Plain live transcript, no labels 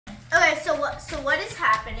Okay, so what is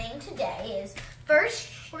happening today is first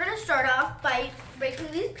we're gonna start off by breaking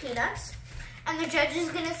these peanuts, and the judge is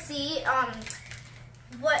gonna see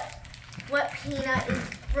what peanut is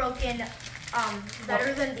broken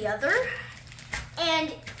better than the other,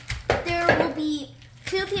 and there will be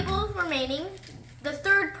 2 people remaining. The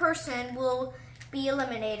third person will be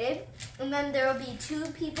eliminated, and then there will be 2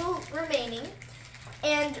 people remaining,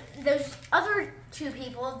 and those other 2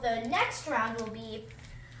 people, the next round will be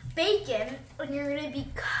bacon, and you're gonna be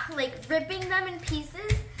like ripping them in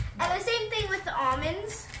pieces, and the same thing with the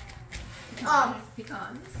almonds.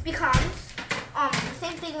 Pecans. The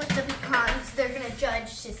same thing with the pecans. They're gonna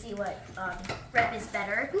judge to see what rep is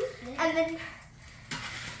better, and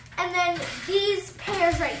then these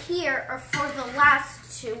pears right here are for the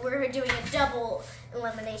last 2. We're doing a double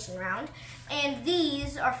elimination round, and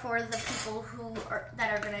these are for the people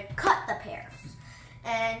that are gonna cut the pears.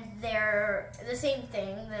 And they're the same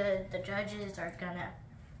thing. The judges are gonna,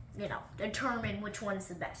 determine which one's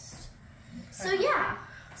the best. So yeah.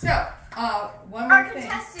 So, one more thing. Our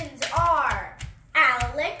contestants are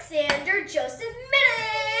Alexander Joseph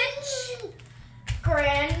Middich,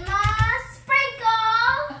 Grandma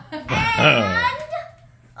Sprinkle, and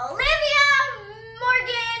Olivia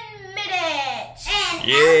Morgan Middich. And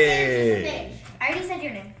Alexander Joseph Middich. I already said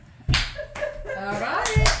your name. All right.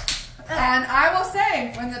 And I will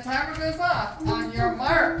say, when the timer goes off, on your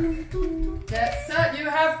mark, get set, you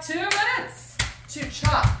have 2 minutes to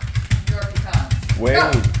chop your pecans. Wait.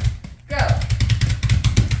 Go.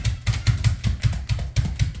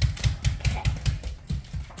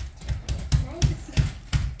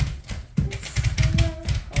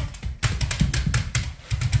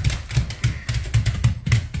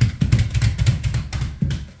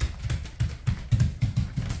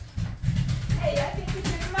 Hey, I think you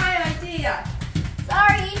took my idea.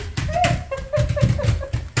 Sorry.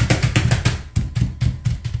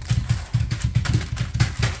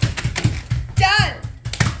 Done.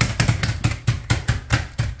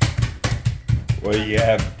 Well, you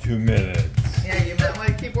have 2 minutes. Yeah, you might want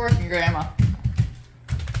to keep working, Grandma.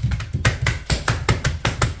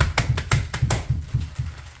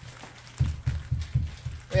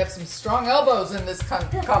 We have some strong elbows in this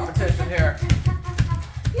competition here.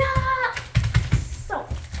 Yeah. So.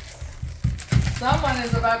 Someone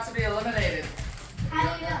is about to be eliminated.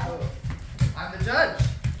 How do you know? I'm the judge.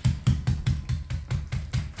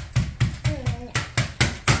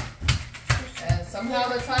 And somehow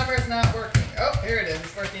the timer is not working. Oh, here it is.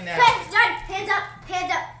 It's working now. Okay, it's done. Hands up.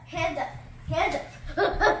 Hands up. Hands up. Hands up.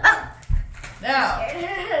 Now,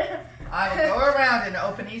 I will go around and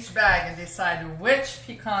open each bag and decide which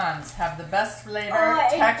pecans have the best flavor,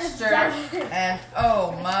 texture, and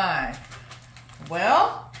oh my.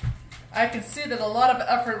 Well, I can see that a lot of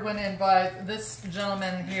effort went in by this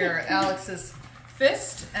gentleman here, Alex's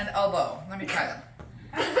fist and elbow. Let me try them.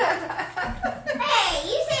 Hey,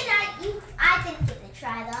 you said I didn't get to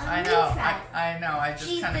try them. I know, I know. I just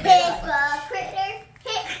She's kind of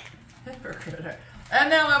critter. critter. And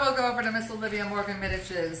now I will go over to Miss Olivia Morgan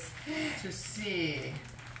Middich's to see.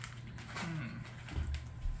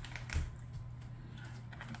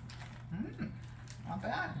 Not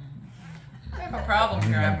bad. I have a problem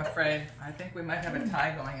here, I'm afraid. I think we might have a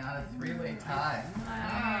tie going on, a 3-way tie.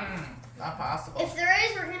 Not possible. If there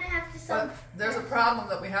is, we're gonna have to solve. But there's a problem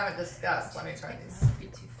that we haven't discussed. Let me try these.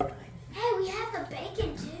 Hey, we have the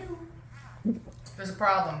bacon too. There's a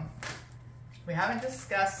problem. We haven't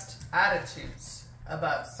discussed attitudes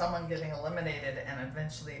about someone getting eliminated and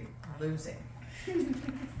eventually losing.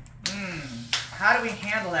 How do we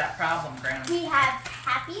handle that problem, Grandma? We have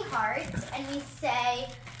happy hearts and we say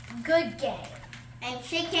good game. And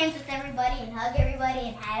shake hands with everybody and hug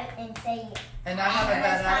everybody and say And I have a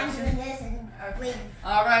bad time attitude. doing this and leave.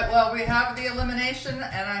 All right, well, we have the elimination,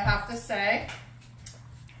 and I have to say,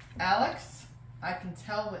 Alex, I can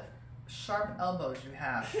tell what sharp elbows you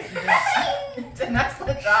have. You did an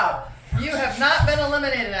excellent job. You have not been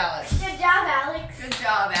eliminated, Alex. Good job, Alex. Good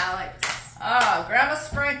job, Alex. Ah, Grandma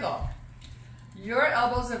Sprinkle, your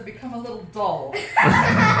elbows have become a little dull.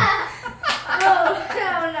 Oh,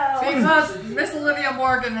 no. Because Miss Olivia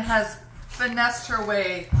Morgan has finessed her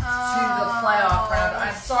way to the playoff round.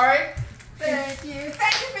 I'm sorry. Thank you.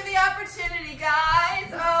 Thank you for the opportunity,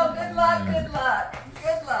 guys. Oh, good luck, good luck.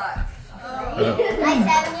 Good luck. Nice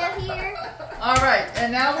having you here. All right,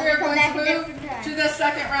 and now we are Come going back to a move different time. to the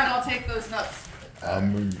second round. I'll take those nuts.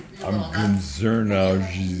 I'm concerned how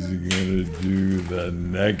she's gonna do the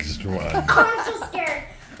next one. Oh, I'm so scared.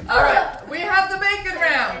 All right, we have the bacon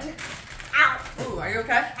round. Ow. Ooh, are you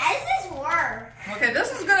okay? How does this work? Okay,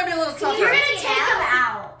 this is going to be a little tougher. You're going to take them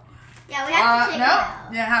out. Yeah, And we have to take it No,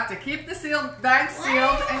 out. you have to keep the bag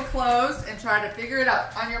sealed and closed and try to figure it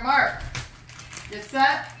out. On your mark. Get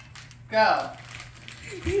set, go.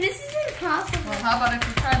 This is impossible. Well, how about if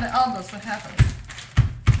you try the elbows? What happens?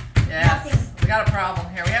 Yes, we got a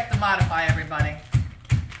problem here. We have to modify everybody.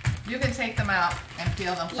 You can take them out and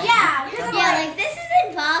peel them. Yeah, like this is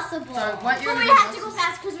impossible. So what you're But we gonna have do to go is-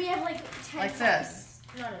 fast because we have like 10 Like seconds.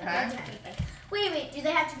 this. No, Okay. Wait, do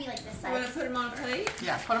they have to be like this You want to size? put them on a plate?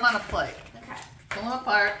 Yeah, put them on a plate. Okay. Pull them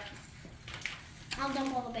apart. I'll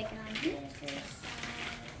dump all the bacon on here.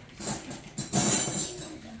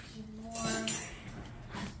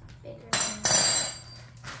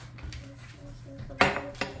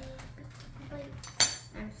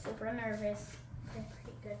 I'm super nervous. I'm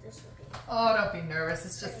pretty good. This will be. Oh, don't be nervous.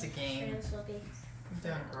 It's just a game. This will be.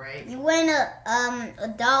 You're doing great. You win a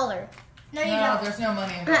dollar. No, you No, don't. there's no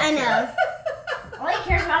money involved. I know. All he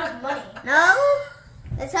cares about is money. No?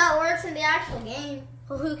 That's how it works in the actual game.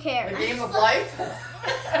 Well, who cares? The game of life.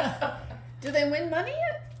 Do they win money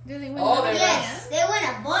yet? Do they win Oh, money? they Yes, they win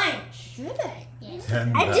a bunch. Do they?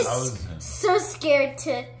 I'm just 10,000. so scared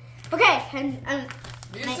to. Okay, and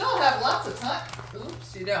You still have lots of time.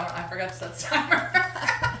 Oops, you don't. I forgot to set the timer.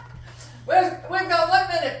 We've got 1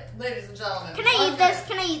 minute, ladies and gentlemen. can I eat this?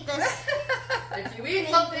 Can I eat this? If you eat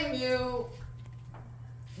something,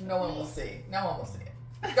 no one will see. No one will see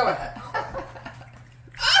it. Go ahead.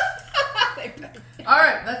 All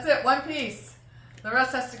right, that's it. One piece. The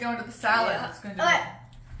rest has to go into the salad. Yeah. It's going to Okay.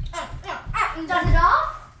 I'm done it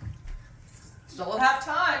off. Still have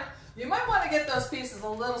time. You might want to get those pieces a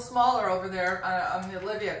little smaller over there on the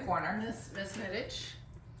Olivia corner. Miss Middich.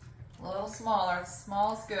 A little smaller.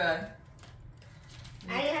 Small is good.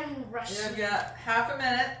 I am rushing. You've got half a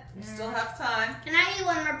minute. You still have time. Can I eat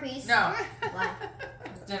one more piece? No. Why?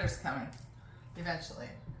 Dinner's coming. Eventually.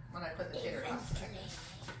 When I put the tater tots in.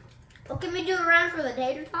 Well, can we do a round for the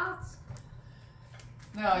tater tots?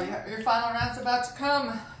 No, your final round's about to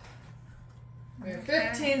come. We have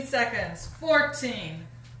 15 seconds. 14,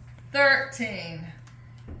 13,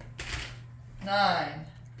 9,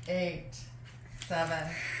 8, 7,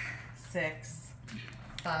 6,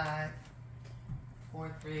 5,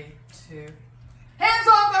 4, 3, 2. Hands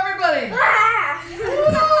off, everybody!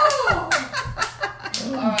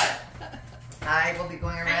 All right. I will be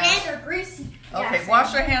going My around. hands are greasy. Okay,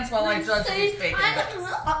 wash your hands while I judge these bacon bits.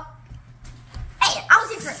 Hey, I was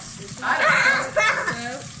here first. I don't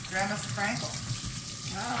know. Grandma Sprinkle.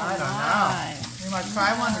 I don't know. You want to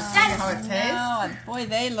try one to see how it tastes? No, boy,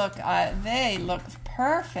 they look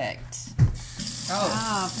perfect.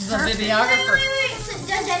 Oh, the Wait, videographer. so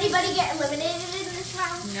does anybody get eliminated in this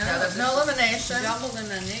round? No, there's no elimination. Double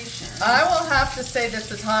elimination. I will have to say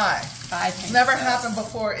this is a tie. I It's think never so. happened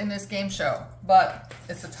before in this game show, but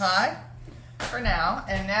it's a tie for now.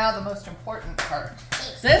 And now the most important part.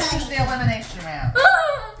 This is the elimination round.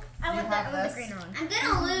 I You want have the this? green one. I'm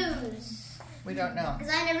gonna lose. We don't know.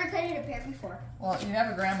 Because I never cut it a pair before. Well, you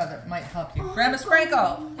have a grandma that might help you. Grandma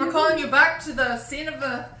Sprinkle, we're calling you back to the scene of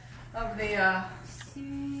the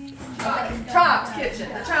Chop's kitchen.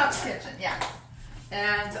 The Chop's kitchen, yeah.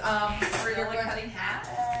 And we're You're going cutting half?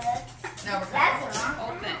 No, we're cutting. That's wrong.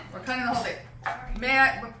 Whole thing. We're cutting the whole thing. May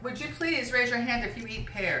I? Would you please raise your hand if you eat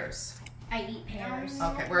pears? I eat pears.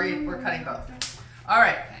 Okay, we're cutting both. All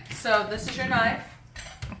right. So this is your knife.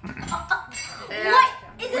 And What?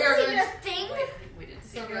 Is we are this even going a thing? We didn't It's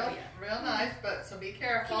see a real real, yet. real knife, but so be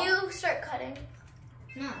careful. Can you start cutting?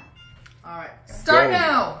 No. All right. Start Go.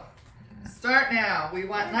 now. Start now. We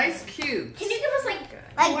want nice cubes. Can you give us like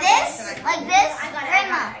Like this? Like this? I got it.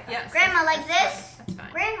 Grandma. Yes. Grandma, like this? That's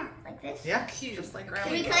fine. Grandma, like this? Yeah, just like grandma.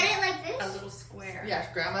 Can we cut it like A this? little square. Yes,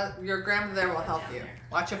 grandma. Your grandma there will help you.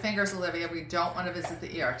 Watch your fingers, Olivia. We don't want to visit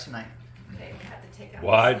the ER tonight. Okay, we have to take out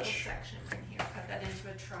Watch. this little section from here. Cut that into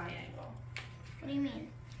a triangle. What do you mean?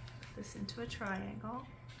 Put this into a triangle.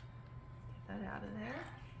 Get that out of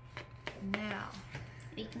there. Now.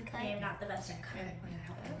 We can cut I am it. not the best at cutting. Okay, I'm gonna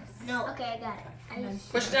help this. No. Okay, I got it. And then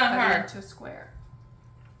Push cut down it hard. into a square.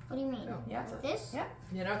 What do you mean? Yeah. Like this? Yeah.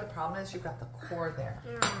 You know what the problem is? You've got the core there.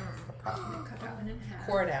 That's the problem. Cut that one in half.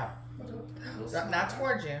 Core it out. Not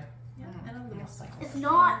towards you. Yeah, and a little cycle. It's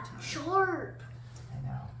not sharp. I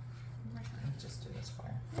know. Let me just do this for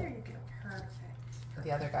you. There you go. Perfect.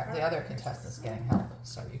 The other contestant's getting help,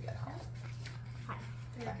 so you get help.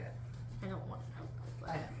 Very good. I don't want help.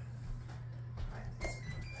 I know.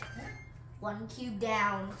 One cube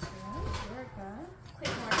down. Very good. Quick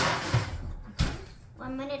more.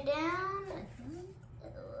 1 minute down.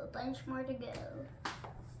 A bunch more to go.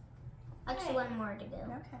 Actually, one more to go.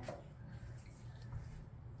 Okay.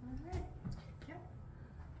 All right. Yep.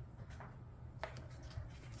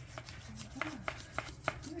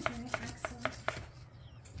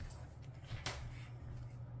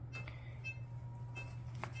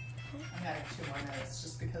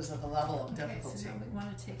 because of the level of Okay, difficulty. so now we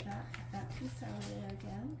want to take that piece out of there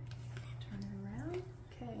again. Turn it around.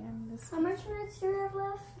 Okay, and this How much minutes do we have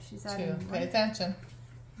left? she's 2. adding Pay one. attention.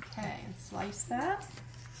 Okay, and slice that.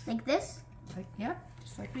 Like this? Like, yep,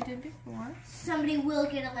 just like we did before. Somebody will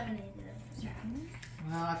get eliminated.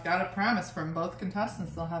 Well, I've got a promise from both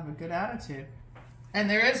contestants they'll have a good attitude. And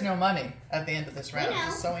there is no money at the end of this round, know.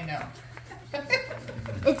 just so we know.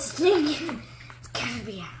 It's stinking. It's gonna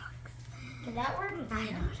be Alex. Can that work? I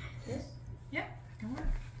know. Yep, that can work.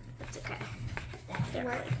 It's okay. That can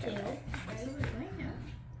work too. Absolutely, yeah.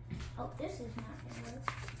 Oh, this is not gonna work.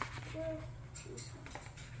 Okay.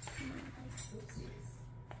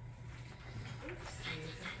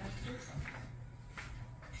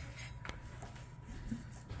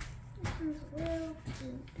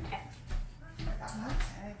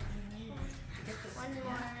 One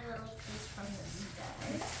more little piece from this guy.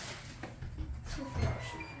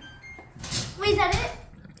 Wait, is that it?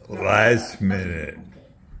 Last minute.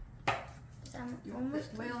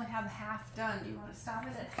 We only have half done. Do you want to stop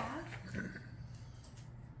it at half?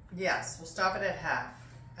 Yes, we'll stop it at half,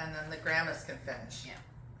 and then the grandmas can finish. Yeah.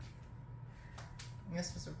 And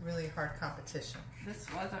this was a really hard competition. This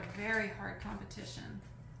was a very hard competition.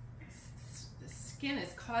 The skin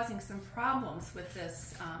is causing some problems with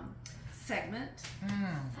this segment. If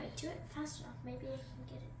I do it fast enough, maybe I can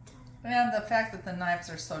get it done. And the fact that the knives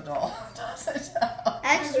are so dull doesn't help.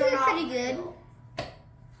 Actually, we're pretty good.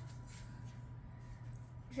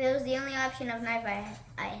 If it was the only option of knife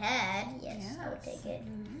I had, yes, I would take it.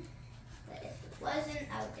 But if it wasn't,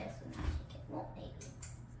 I would definitely not take it. Well, maybe.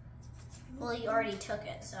 Well, you already took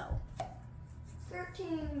it, so. 13,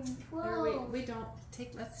 Here 12. we don't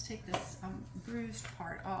take. Let's take this bruised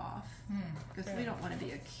part off because we don't want to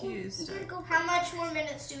be accused of How much more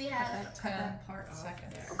minutes do we have? cut that part off.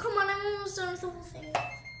 Seconds. Oh, come on, I'm almost done with the whole thing.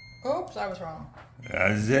 Oops, I was wrong.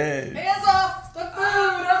 That's it. Hands off the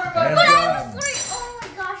food, everybody! Hands up. Oh my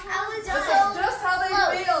gosh, I was This is just how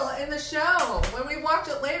they feel in the show. When we watch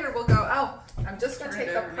it later, we'll go, oh, I'm just going to Turn take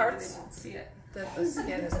it the over, maybe parts they won't see it. that the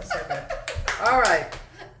skin isn't so good. All right.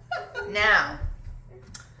 Now,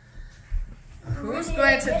 who's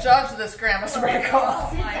going to judge this Grandma Sprinkle?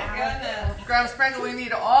 Oh my goodness! Grandma Sprinkle, we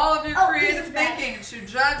need all of your Oh, creative this is bad. thinking to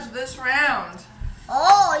judge this round.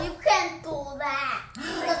 Oh, you can't do that.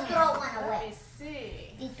 Just throw one Let away. me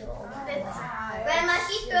see. You throw one That's away. Grandma,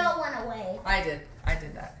 she throw one away. I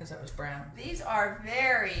did that because it was brown. These are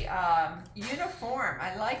very uniform.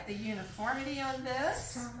 I like the uniformity on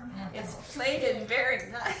this. It's plated very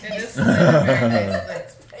nice. It is very nicely.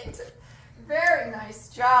 It's painted. Very nice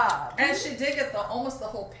job. And she did get almost the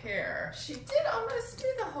whole pear. She did almost do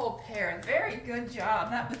the whole pear. Very good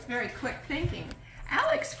job. That was very quick thinking.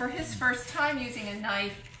 Alex, for his first time using a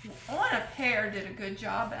knife on a pear, did a good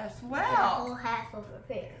job as The well. whole half of a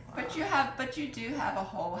pear. But you do have a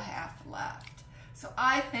whole half left. So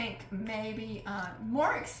I think maybe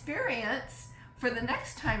more experience for the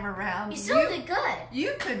next time around. You still did good.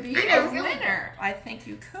 You could be I a know, really winner. I think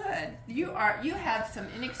you could. You have some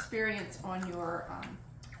inexperience on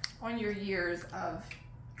your years of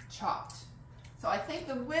chopped. So I think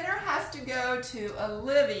the winner has to go to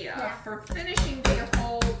Olivia for finishing the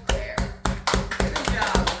whole pear. Good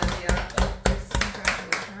job, Olivia.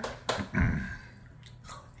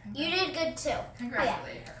 You did good too.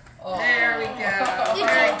 Congratulate her. Oh. There we go. You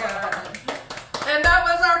Very did. good. And that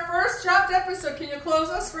was our first chopped episode. Can you close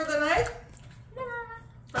us for the night?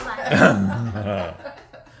 Bye-bye.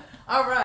 All right.